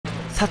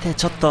さて、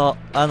ちょっと、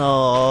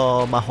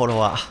マホ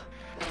ロア。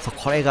そう、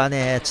これが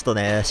ね、ちょっと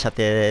ね、射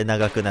程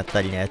長くなった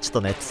りね、ちょっ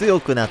とね、強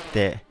くなっ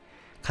て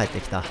帰っ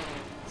てきた。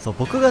そう、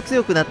僕が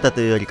強くなった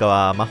というよりか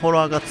は、マホ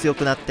ロアが強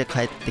くなって帰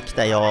ってき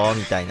たよ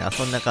みたいな、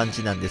そんな感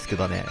じなんですけ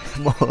どね。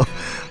もう、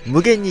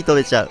無限に飛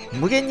べちゃう。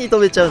無限に飛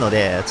べちゃうの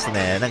で、ちょっと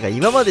ね、なんか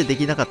今までで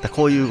きなかった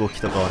こういう動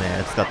きとかを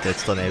ね、使って、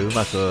ちょっとね、う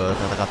まく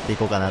戦ってい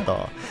こうかな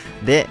と。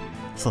で、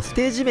そう、ス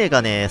テージ名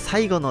がね、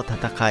最後の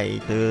戦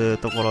いという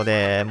ところ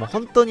で、もう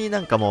本当に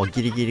なんかもう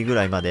ギリギリぐ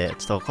らいまで、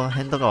ちょっとこの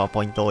辺とかは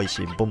ポイント多い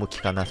し、ボム効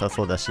かなさ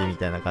そうだし、み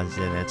たいな感じ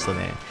でね、ちょっ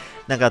とね、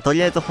なんかと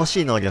りあえず欲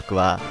しい能力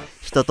は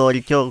一通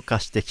り強化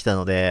してきた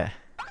ので、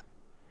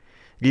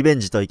リベ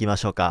ンジといきま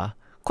しょうか。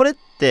これっ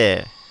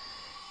て、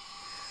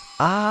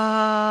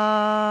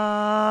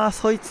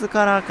そいつ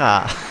から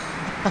か。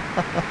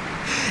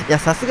いや、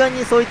さすが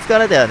にそいつか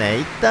らだよね。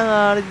一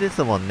旦あれで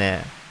すもん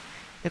ね。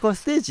これ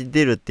ステージ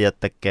出るってやっ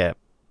たっけ？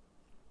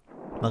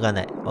わかん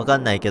ない。わか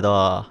んないけ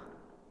ど、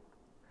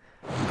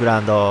グラ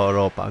ンド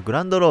ローパ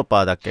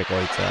ーだっけこい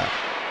つ。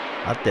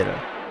合ってる？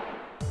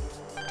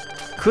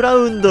クラ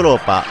ウンドロ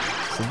ーパ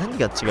ー。何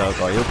が違う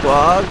かよく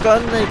わか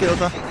んないけど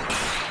さ。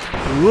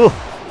うお！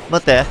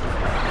待って。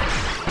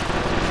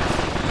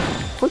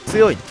これ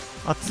強いね。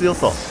あ、強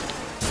そう。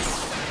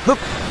ふっ！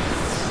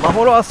マ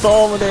ホロアスト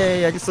ーム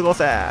でやり過ご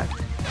せ。へいへい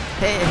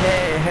へい。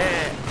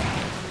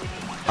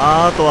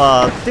あと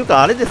は、っていう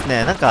かあれです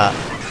ね、なんか、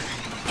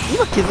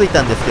今気づい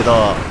たんですけど、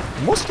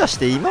もしかし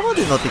て今ま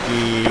での敵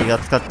が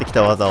使ってき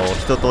た技を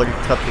一通り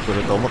使ってく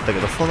ると思ったけ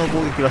ど、その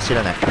攻撃は知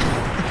らない。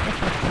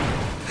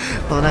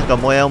このなんか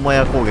モヤモ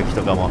ヤ攻撃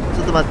とかも。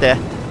ちょっと待って。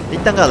一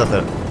旦ガードす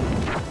る。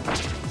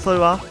それ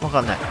はわ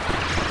かんない。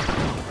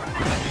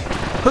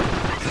ふっ！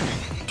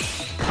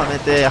はめ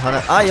て、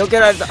避け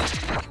られた。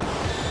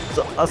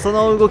そ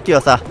の動きは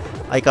さ、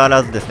相変わ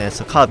らずですね、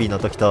カービィの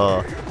時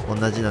と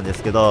同じなんで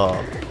すけど、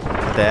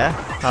待って、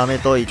はめ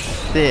とい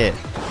て、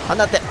放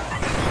て。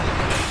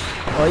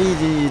あ、い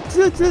い。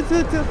強い。強い。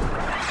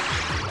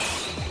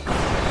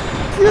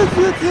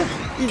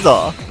いい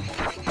ぞ。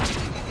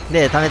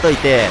で、溜めとい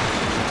て、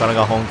これ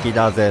が本気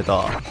だぜ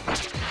と。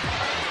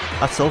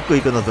あ、ちょっと奥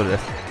行くのずるで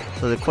す。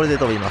それで、これで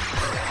飛びます。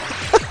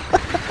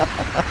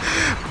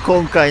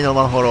今回の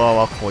マホロア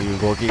はこういう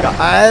動きが。ちょっ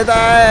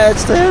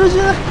とやるじ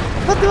ゃない。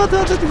待って、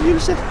許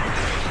して。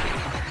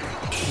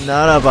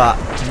ならば、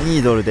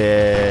ニードル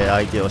で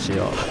相手をし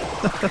よう。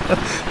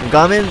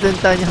画面全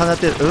体に放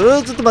てる。ちょ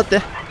っと待っ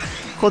て。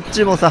こっ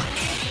ちもさ。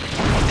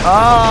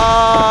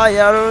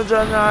やるじ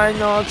ゃない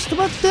の。ちょっ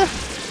と待って。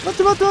待っ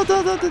て。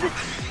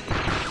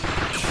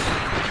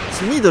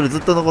ニードルず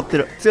っと残って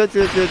る。強い。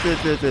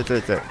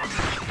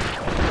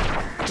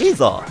いい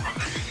ぞ。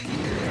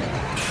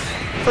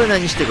それ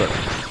何してくる？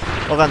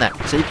わかんない。いっ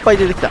ぱい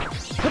出てきた。待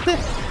って。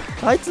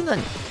あいつ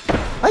何？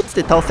あいつっ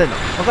て倒せんの？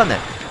わ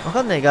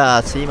かんない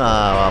が、今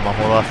はマ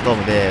ホロアストー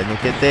ムで抜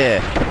け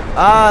て、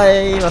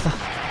今さ、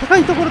高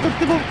いところ取っ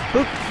ても、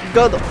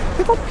ガード、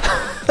ペコッ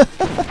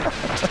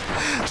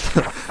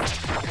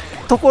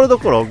ところど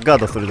ころガー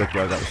ドするとき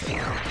はガードす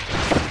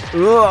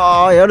る。う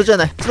わー、やるじゃ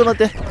ない。ちょっと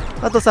待って。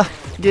あとさ、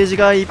ゲージ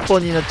が1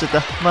本になっちゃっ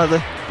た。まず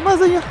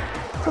いよ。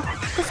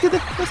助けて、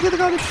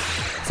ガード。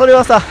それ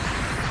はさ、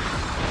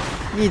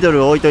ニード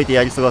ルを置いといて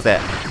やり過ごせ。いい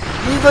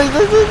ぞ。待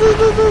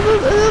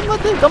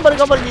って、頑張れ、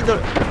ニード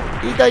ル。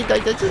痛い。ちょ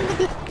っと待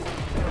って。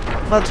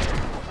まず、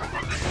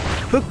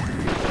フッ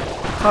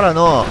から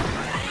の、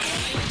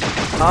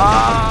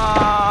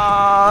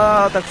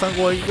たくさん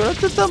攻撃食らっ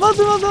ちゃった。ま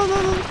ず、こ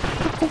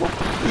こ。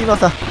今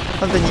さ、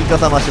完全にイカ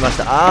サマしまし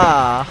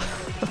た。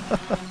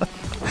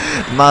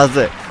ま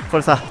ずい。こ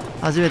れさ、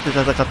初めて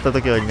戦った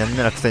時よりなん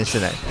なら苦戦して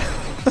ない。い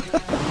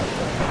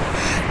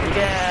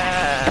け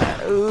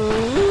ー。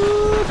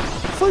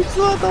そいつ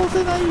は倒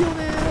せないよ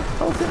ね。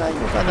倒せない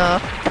のかな。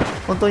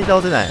本当に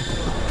倒せない。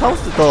倒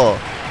すと、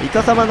イ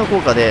カサマの効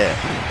果で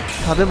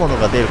食べ物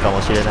が出るか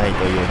もしれない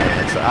というね。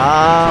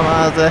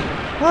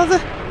まずい。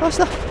倒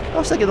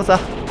したけどさ。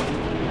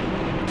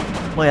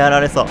もうやら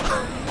れそう。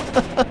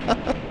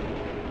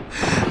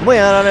もう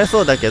やられ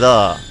そうだけ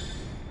ど、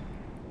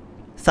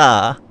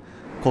さあ、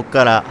こっ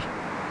から、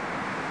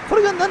こ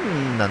れが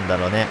何なんだ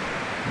ろうね。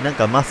なん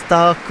かマス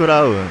ターク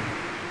ラウン。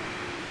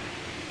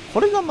こ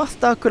れがマス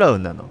タークラウ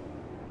ンなの？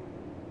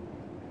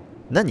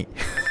何？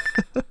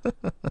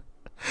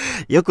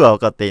よくは分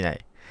かっていな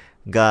い。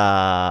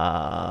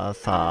が、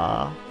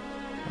さ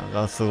あ、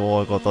なんかす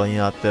ごいことに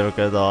なってる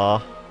け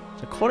ど、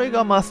これ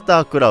がマス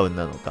タークラウン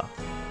なのか。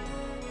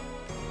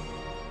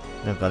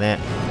なんかね、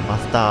マ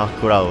スター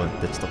クラウンっ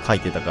てちょっと書い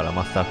てたから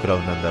マスタークラウ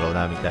ンなんだろう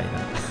な、みたいな。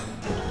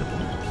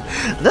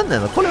なんな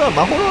の？これは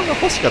マホロアが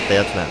欲しかった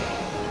やつなの？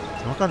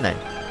わかんない。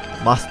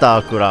マスタ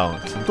ークラウン。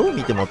どう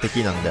見ても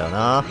敵なんだよ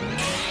な。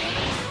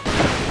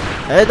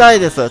大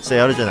です。ちょっと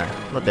やるじゃない。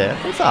待って、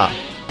これさ、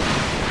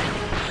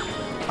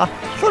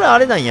それあ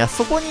れなんや。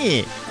そこ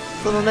に、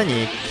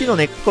木の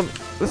根っこ、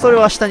それ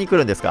は下に来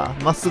るんですか？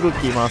まっすぐ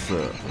来ます。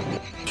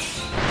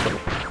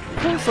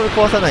それ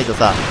壊さないと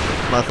さ、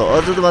ちょ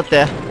っと待っ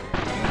て。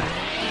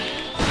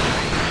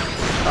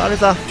あれ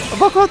さ、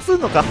爆発する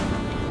のか。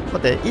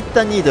待って、一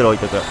旦ニードル置い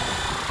とく。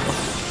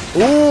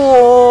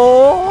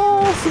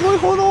おー、すごい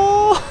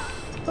炎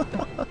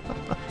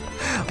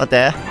待っ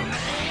て、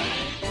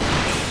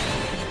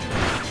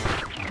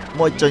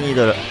もう一丁ニー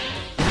ドル。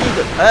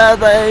あー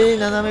だい、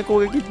斜め攻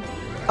撃。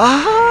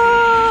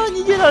あー、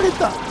逃げられ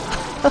た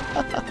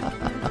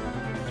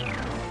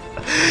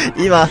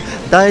今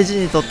大事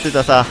に取って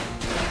たさ、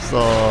そ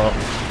う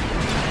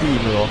ビ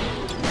ームを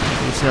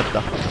失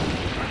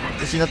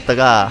った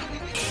が、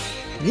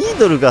ニー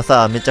ドルが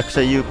さめちゃくち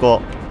ゃ有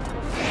効。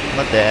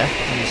待って、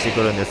何して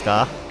くるんです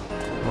か。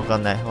わか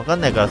んない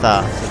から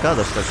さ、ガー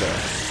ドしとく。こ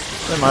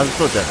れまず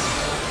そうじゃない。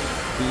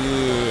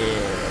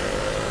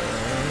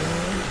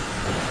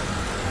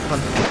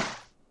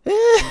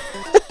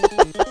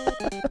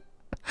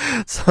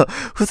そう、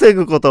防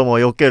ぐことも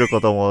避けるこ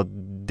とも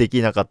で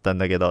きなかったん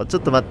だけど、ちょ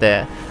っと待っ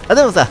て。あ、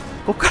でもさ、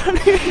こっからリ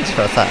ベンジ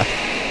はさ、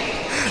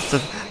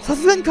さ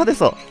すがに勝て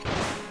そう。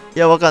い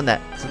や、わかんない。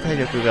体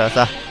力が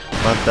さ、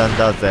満タン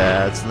だ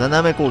ぜ。ちょっと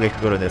斜め攻撃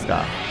来るんです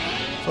か。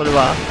それ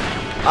は、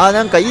あ、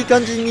なんかいい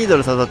感じにニード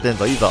ル刺さってん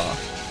ぞ。いいぞ。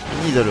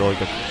ニードル置い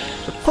とく。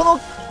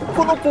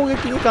この攻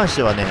撃に関し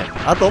てはね、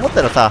あと思っ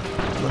たらさ、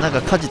なん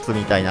か果実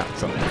みたいな。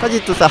そう、果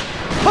実さ、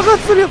爆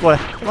発するよ、これ。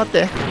待っ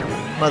て。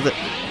まず。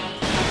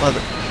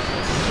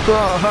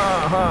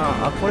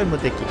あ、これ無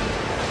敵。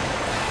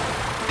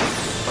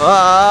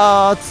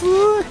あー、熱い。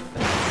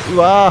う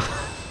わー。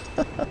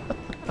待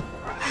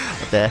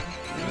って。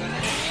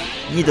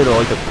ニードルを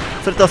置いとく。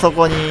それとそ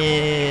こ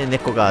に根っ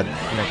こがな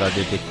んか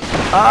出てきて。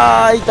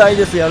あー、痛い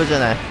です。やるじゃ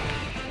ない。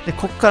で、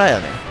こっからよ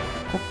ね。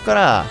こっか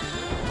らあ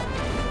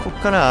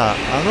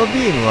の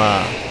ビーム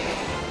は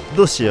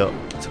どうしよう。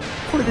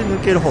これで抜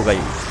ける方がいい。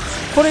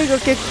これが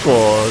結構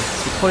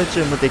これ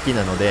中無敵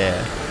なので、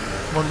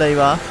問題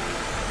は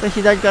それ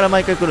左から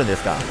毎回来るんで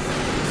すか。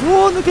う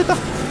おー、抜けた。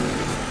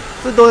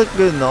それどう来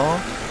るの。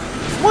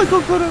もう一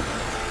個来る。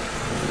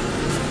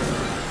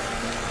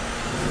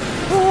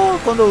おお、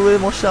今度上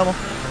も下も。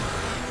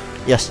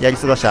よし、やり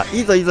過ごした。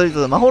いいぞ。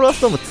マホロア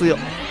ストーム強っ。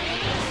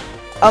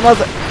あ、ま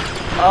ずい。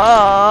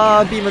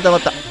ビーム溜まっ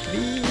た。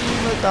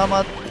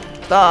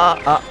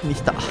あ、ミ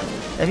スっ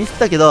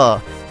たけど、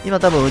今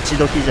多分打ち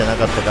時じゃな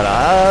かったか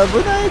ら、危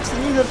ない。ちょっ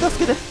とニードル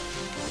助けて。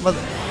まず、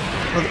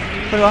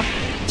これは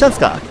チャンス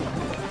か。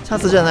チャン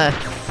スじゃない。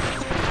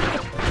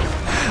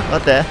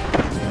待って。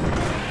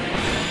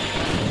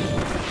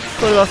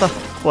これはさ、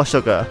壊し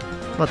とく。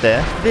待っ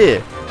て。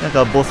で、なん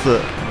かボス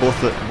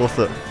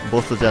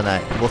じゃな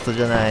い。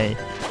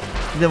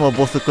でも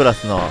ボスクラ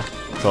スの、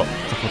そう、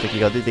底敵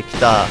が出てき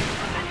た。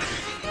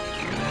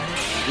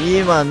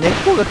今、根っ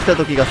こが来た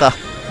時がさ、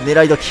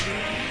狙い時。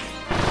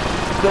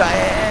くら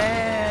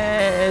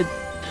え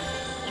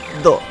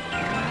ー。どう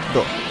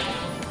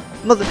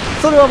まず、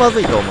それはま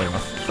ずいと思いま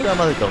す。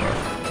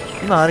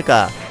今あれ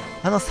か、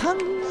3本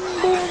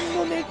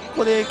の根っ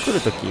こで来る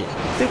ときっ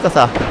ていうか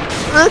さ、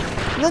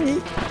何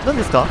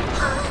ですか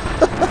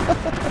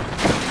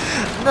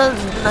何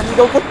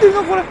が起こってる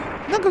のこれ。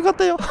なんか勝っ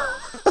たよ。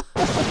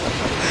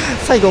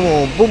最後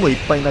もうボムいっ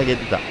ぱい投げ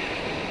てた。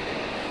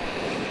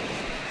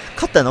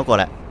勝ったのこ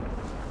れ。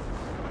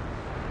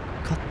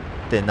勝っ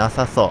てな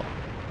さそう。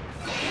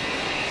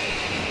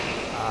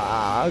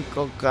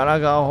こっから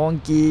が本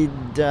気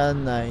じゃ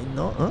ない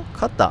の。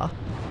勝った。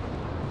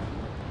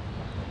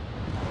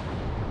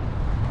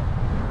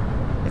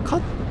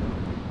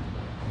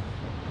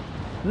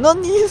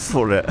何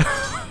それ。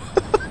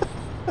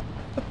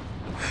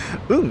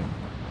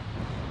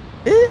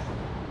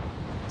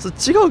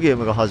違うゲー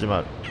ムが始ま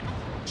る。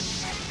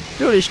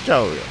料理しち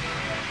ゃうよ。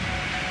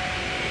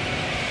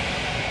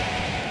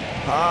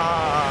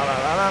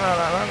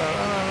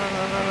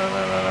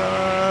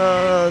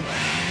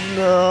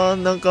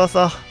なんか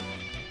さ、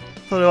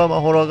それは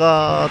マホロ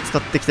が使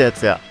ってきたや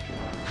つや。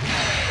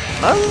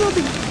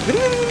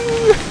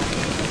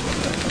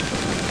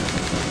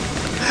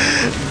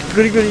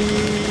グリグリ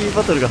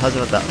バトルが始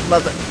まった。ま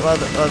ずちょ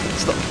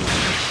っ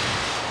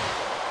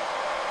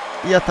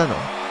とやったの。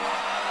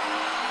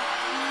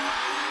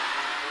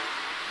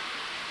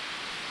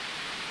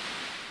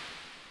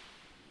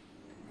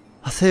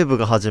セーブ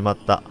が始まっ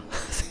た。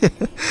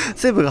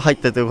セーブが入っ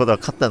たということは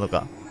勝ったの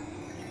か。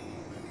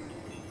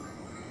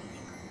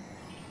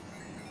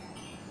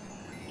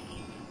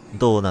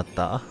どうなっ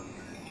た。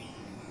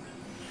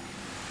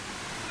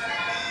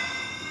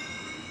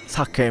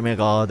裂け目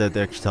が出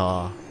てき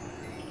た。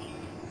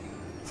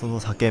その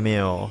裂け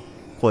目を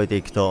越えて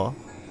いくと、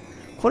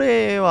こ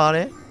れはあ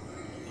れ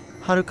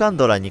ハルカン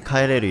ドラに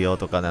帰れるよ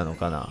とかなの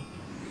かな。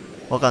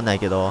わかんない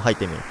けど入っ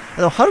てみる。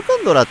でもハルカ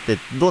ンドラって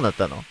どうなっ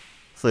たの。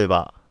そういえ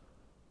ば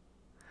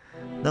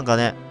なんか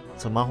ね、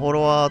マホ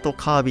ロアと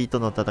カービィと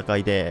の戦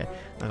いで、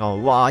なんか、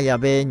うわーや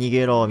べえ逃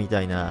げろみ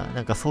たいな、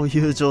なんかそう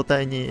いう状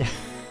態に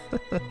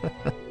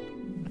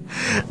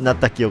なっ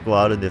た記憶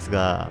はあるんです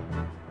が、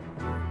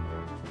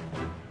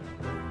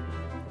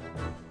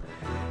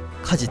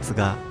果実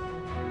が、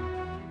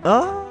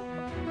は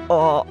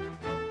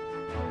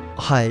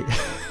い。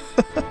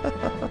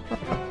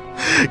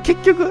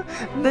結局、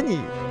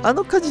あ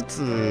の果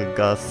実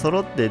が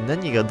揃って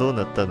何がどう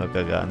なったの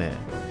かがね、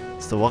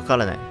ちょっとわか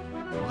らない。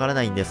わから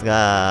ないんです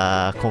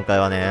が、今回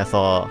はね、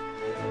そ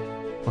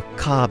う、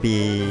カービ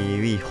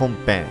ィ Wii 本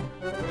編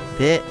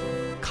で、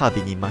カー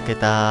ビィに負け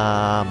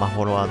たマ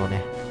ホロアの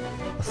ね、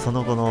そ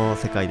の後の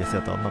世界です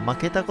よと。負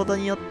けたこと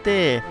によっ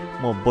て、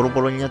もうボロ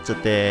ボロになっちゃっ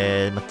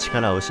て、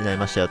力を失い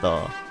ましたよ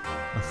と。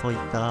そういっ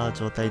た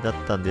状態だっ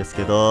たんです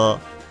けど、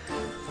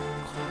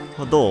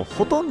ほ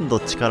とんど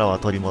力は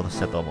取り戻し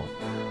たと思う。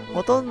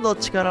ほとんど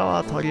力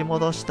は取り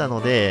戻した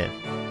ので、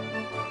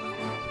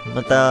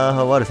また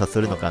悪さ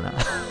するのかな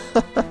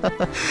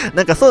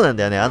なんかそうなん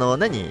だよね。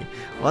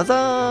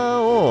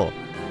技を、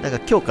なんか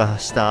強化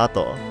した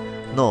後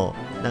の、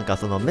なんか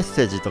そのメッ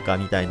セージとか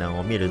みたいなの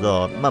を見る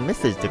と、メッ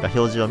セージというか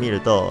表示を見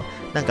ると、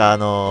なんか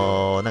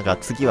なんか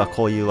次は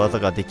こういう技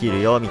ができ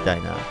るよみた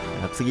いな、なんか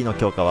次の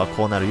強化は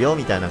こうなるよ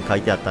みたいなの書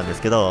いてあったんで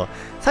すけど、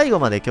最後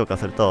まで強化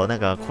すると、なん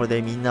かこれ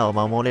でみんなを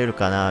守れる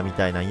かなみ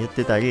たいな言っ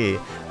てたり、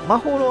マ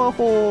ホロア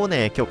法を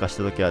ね、強化し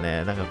た時は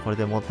ね、なんかこれ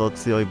でもっと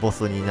強いボ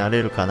スにな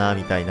れるかな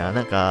みたいな、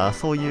なんか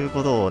そういう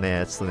ことを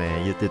ね、ちょっと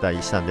ね、言ってた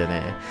りしたんで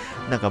ね、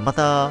なんかま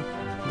た、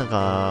なん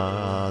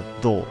か、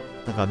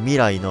なんか未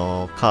来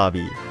のカー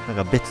ビィ、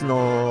なんか別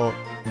の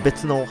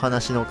お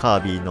話のカー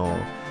ビィの、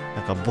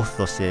なんかボス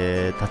とし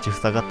て立ちふ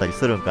さがったり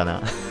するんかな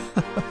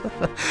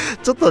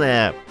ちょっと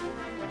ね、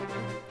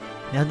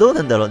いや、どう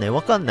なんだろうね、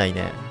わかんない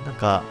ね。な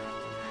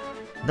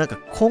んか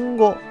今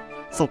後、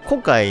そう、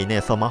今回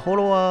ね、そう、マホ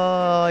ロ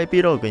アエ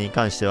ピローグに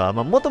関しては、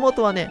もとも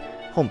とはね、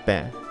本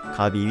編、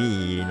カービ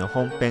ィ Wii の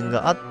本編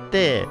があっ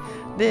て、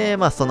で、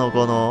その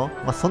後の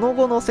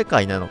世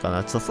界なのか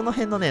な。ちょっとその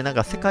辺のね、なん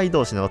か世界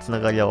同士のつな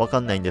がりはわか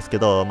んないんですけ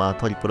ど、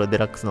トリプルデ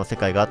ラックスの世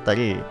界があった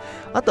り、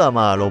あと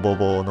はロボ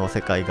ボの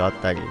世界があっ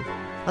たり、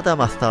あと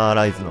はスター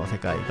ライズの世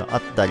界があ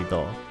ったり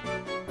と、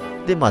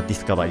で、ディ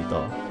スカバリー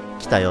と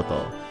来たよ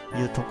と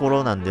いうとこ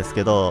ろなんです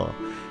けど、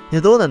い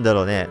や、どうなんだ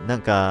ろうね。な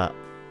んか、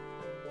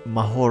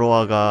マホロ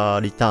アが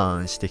リター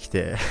ンしてき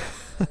て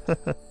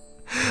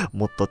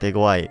もっと手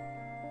強い。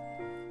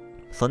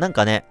そう、なん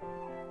かね、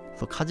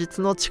そう、果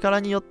実の力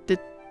によって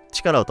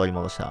力を取り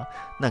戻した。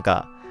なん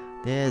か、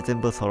で、全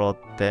部揃っ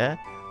て、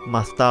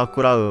マスター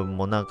クラウン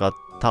もなんか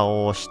倒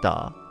し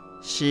た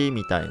し、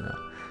みたいな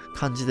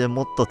感じで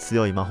もっと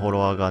強いマホ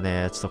ロアが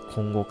ね、ちょっと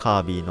今後カ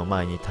ービィの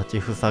前に立ち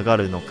ふさが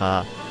るの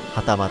か、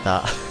はたま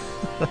た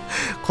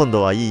今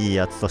度はいい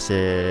やつとし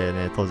て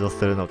ね、登場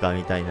するのか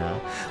みたいな。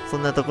そ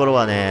んなところ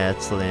はね、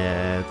ちょっと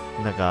ね、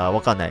なんか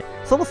わかんない。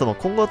そもそも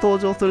今後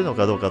登場するの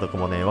かどうかとか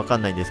もね、わか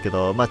んないんですけ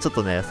ど、ちょっ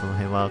とね、その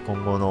辺は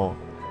今後の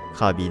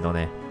カービィの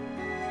ね、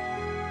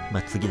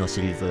次の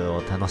シリーズ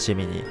を楽し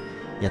みに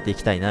やってい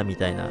きたいな、み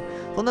たいな。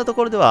そんなと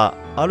ころでは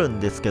あるん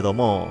ですけど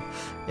も、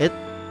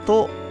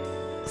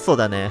そう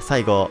だね、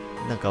最後、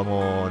なんか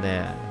もう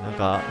ね、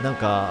なん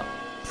か、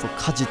そう、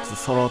果実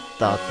揃っ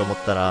たと思っ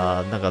た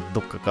ら、なんか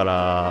どっかか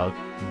ら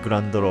グラ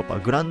ンドローパ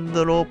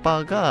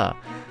ーが、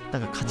な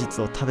んか果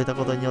実を食べた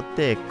ことによっ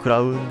て、ク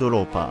ラウンド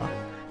ローパ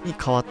ーに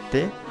変わっ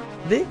て、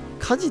で、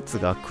果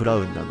実がクラ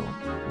ウンなの。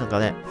なんか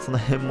ね、その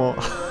辺も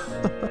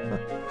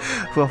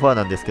ふわふわ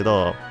なんですけ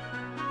ど、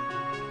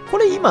こ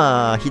れ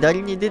今、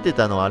左に出て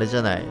たのはあれじ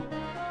ゃない。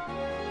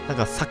なん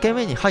か裂け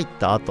目に入っ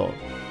た後、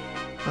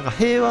なんか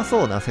平和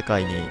そうな世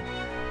界に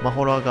マ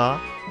ホロアが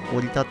降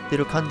り立って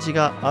る感じ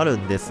がある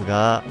んです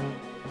が、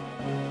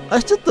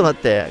ちょっと待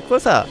って、これ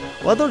さ、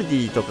ワドルデ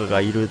ィとかが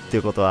いるって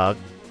いうことは、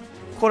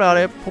これあ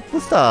れ、ポップ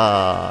ス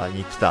ター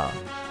に来た。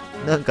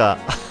なんか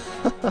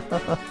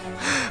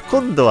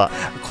今度は、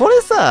これ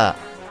さ、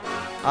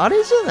あ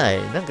れじゃな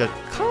い？なんか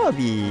カー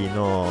ビィ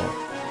の、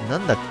な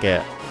んだっ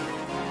け、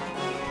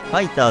フ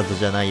ァイターズ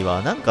じゃない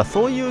わ。なんか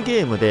そういう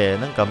ゲームで、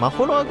なんかマ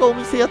ホロアがお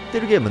店やって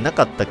るゲームな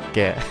かったっ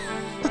け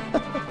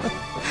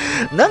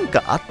なん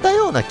かあった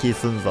ような気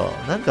すんぞ。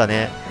なんか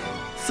ね、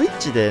スイッ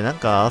チでなん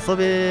か遊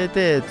べ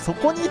て、そ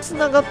こに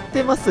繋がっ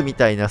てますみ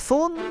たいな、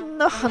そん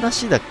な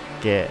話だっ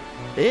け？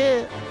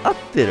合っ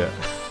てる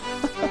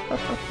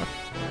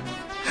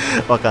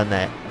わかん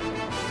ない。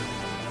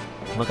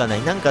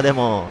なんかで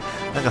も、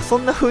なんかそ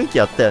んな雰囲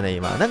気あったよね、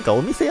今。なんか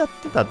お店やっ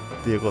てたっ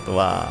ていうこと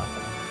は、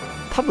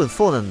多分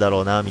そうなんだ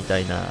ろうな、みた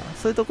いな、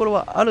そういうところ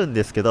はあるん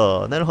ですけ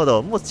ど、なるほ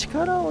ど、もう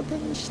力を手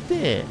にし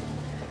て、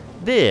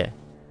で、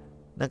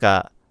なん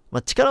か、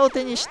力を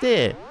手にし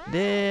て、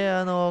で、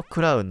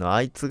クラウンの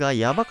あいつが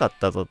やばかっ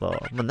たぞと、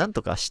なん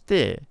とかし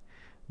て、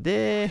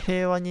で、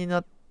平和に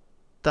なっ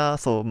た、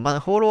そう、マ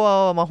ホロ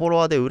アはマホ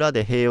ロアで裏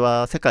で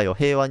世界を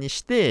平和に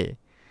して、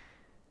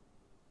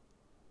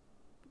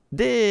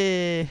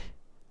で、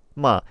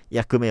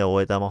役目を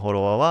終えたマホロ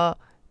アは、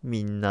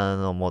みんな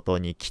の元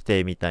に来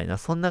てみたいな、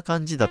そんな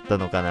感じだった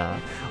のかな。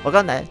わ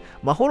かんない。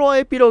マホロア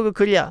エピローグ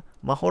クリア。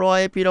マホロア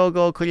エピロー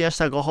グをクリアし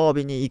たご褒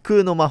美に異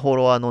空のマホ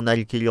ロアのな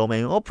りきりお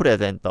面をプレ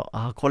ゼント。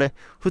これ、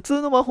普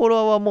通のマホロ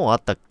アはもうあ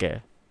ったっ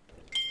け？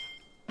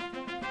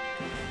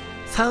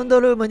サウン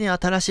ドルームに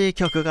新しい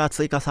曲が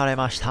追加され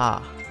まし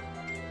た。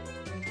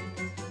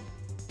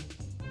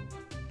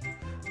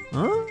終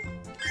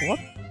わ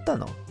った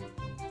の？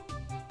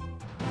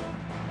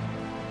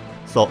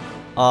そう。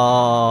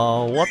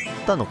終わっ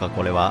たのか、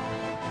これは。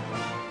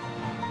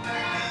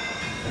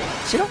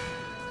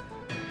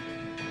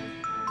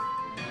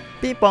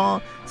ピンポ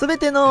ン。すべ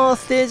ての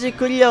ステージ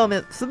クリアを目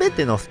指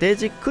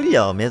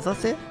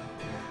せ。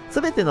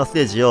すべてのス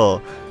テージ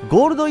を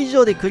ゴールド以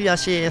上でクリア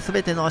し、す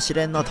べての試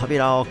練の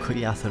扉をク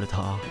リアすると、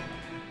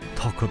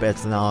特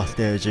別なス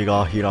テージ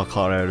が開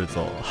かれる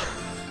ぞ。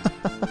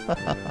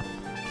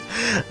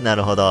な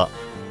るほど。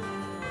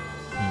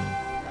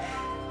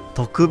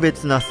特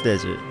別なステー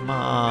ジ。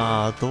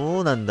まあ、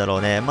どうなんだろ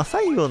うね。まあ、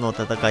最後の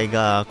戦い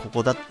がこ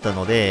こだった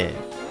ので、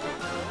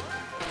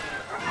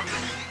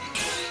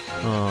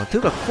てい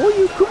うか、こう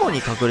いう雲に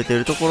隠れて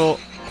るところ、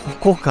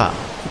ここか。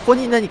ここ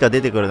に何か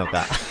出てくるの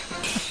か。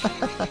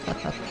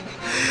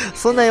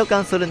そんな予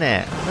感する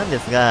ね。なんで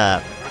す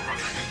が、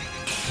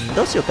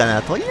どうしようか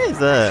な。とりあえ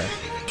ず、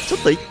ちょ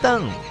っと一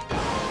旦、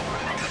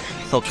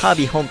そう、カー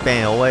ビィ本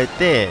編を終え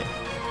て、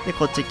で、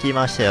こっち来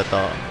ましたよと。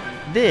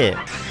で、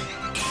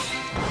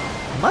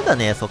まだ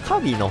ね、そう、カー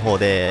ビィの方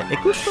で、エ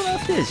クストラ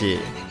ステージ、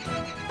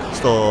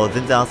ちょっと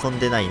全然遊ん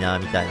でないな、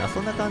みたいな、そ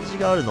んな感じ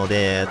があるの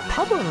で、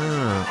多分、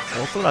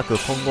おそらく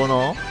今後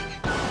の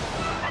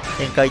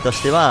展開と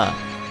しては、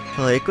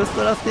そのエクス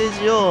トラステ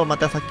ージをま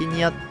た先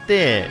にやっ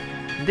て、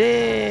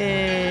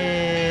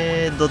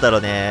で、どうだろ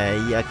うね。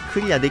いや、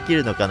クリアでき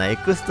るのかな。エ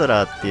クスト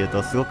ラっていう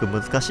とすごく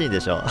難しいん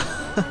でしょ。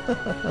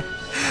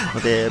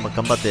ので、まあ、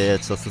頑張って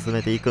ちょっと進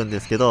めていくんで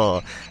すけ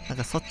ど、なん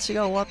かそっち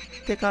が終わっ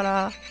てか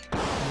ら、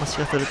もし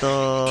かする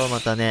と、ま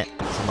たね、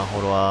マ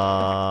ホロ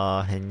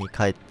ア編に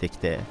帰ってき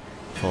て、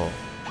そ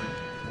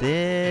う。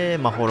で、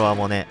マホロア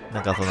もね、な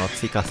んかその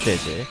追加ステー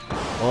ジ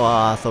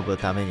を遊ぶ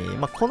ために、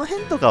まあ、この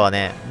辺とかは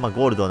ね、まあ、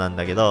ゴールドなん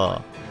だけ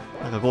ど、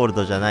なんかゴール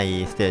ドじゃな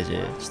いステージ、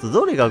ちょっと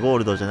どれがゴー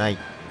ルドじゃないっ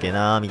け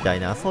なみたい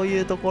な、そうい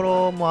うとこ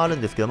ろもある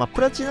んですけど、まあ、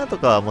プラチナと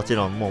かはもち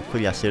ろんもうク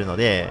リアしてるの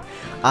で、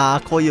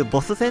こういう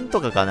ボス戦と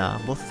かかな。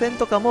ボス戦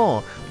とか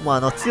も、も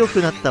う強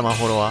くなったマ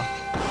ホロア。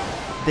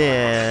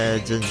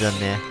で、じゃんじゃん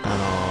ね、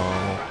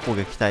攻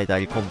撃耐えた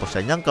り、コンボし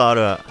たり、なんかあ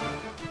る。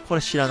こ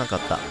れ知らなかっ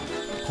た。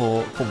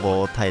こう、コン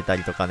ボを耐えた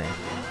りとかね。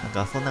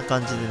なんかそんな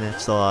感じでね、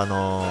ちょっ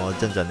と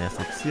じゃんじゃんね、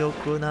そう強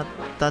くなっ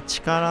た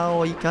力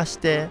を生かし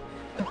て、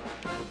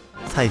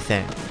再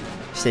戦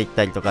していっ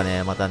たりとか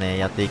ね、またね、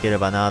やっていけれ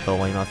ばなと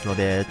思いますの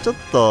で、ちょっ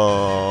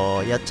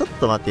と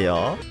待て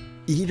よ。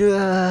いる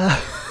ー。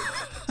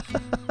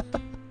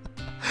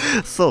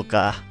そう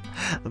か。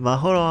マ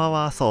ホロア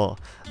はそ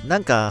う。な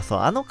んかそう、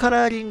カ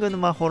ラーリングの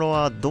マホロ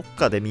アどっ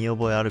かで見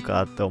覚えある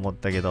かって思っ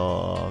たけ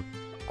ど、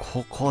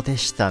ここで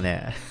した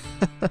ね。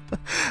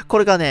こ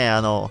れがね、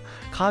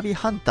カービィ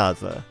ハンター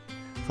ズ。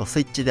そう、ス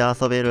イッチで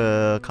遊べ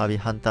るカービィ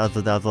ハンター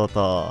ズだぞ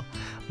と。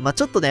まあ、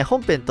ちょっとね、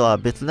本編とは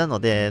別なの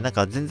で、なん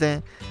か全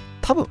然、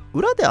多分、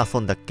裏で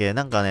遊んだっけ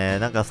なんかね、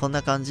なんかそん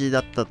な感じだ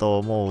ったと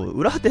思う。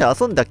裏で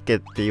遊んだっけっ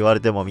て言われ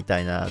てもみた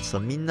いな。ちょっと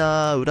みん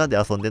な裏で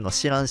遊んでんの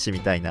知らんし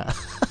みたいな。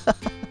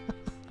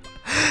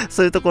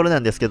そういうところな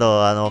んですけ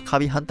ど、カー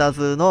ビィハンター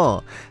ズ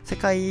の世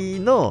界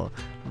の、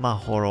まあ、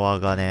フォロワー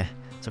がね、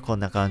こん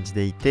な感じ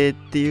でいてっ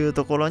ていう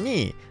ところ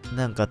に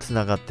なんか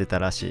繋がってた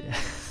らしい。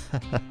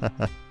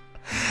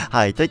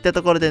はい、といった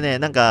ところでね、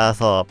なんか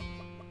そう、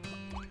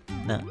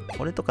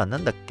これとかな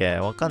んだっけ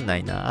わかんな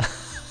いな。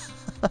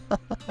い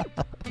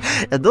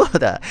や、どう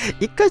だ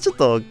一回ちょっ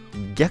と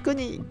逆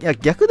に、いや、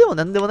逆でも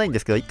なんでもないんで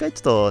すけど、一回ちょ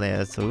っと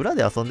ね、裏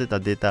で遊んでた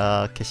デー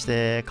タ消し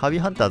て、カービィ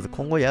ハンターズ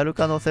今後やる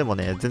可能性も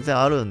ね、全然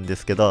あるんで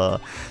すけど、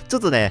ちょ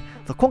っとね、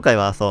今回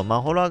はそう、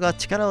マホロアが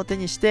力を手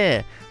にし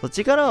て、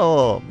力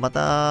をま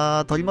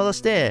た取り戻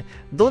して、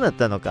どうなっ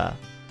たのか、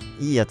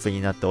いいやつ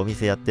になってお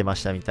店やってま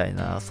したみたい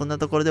な、そんな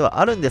ところでは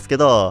あるんですけ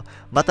ど、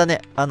また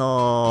ね、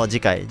次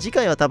回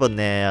は多分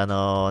ね、カ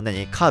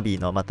ービ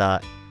ィのま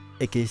た、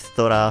エクス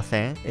トラス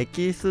テ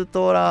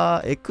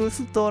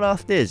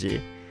ー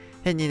ジ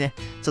辺にね、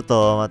ちょっ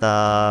とま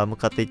た向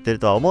かっていってる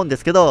とは思うんで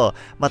すけど、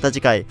また次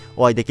回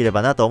お会いできれ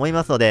ばなと思い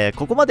ますので、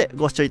ここまで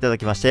ご視聴いただ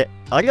きまして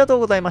ありがとう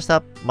ございまし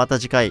た。また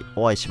次回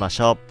お会いしまし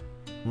ょ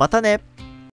う。またね。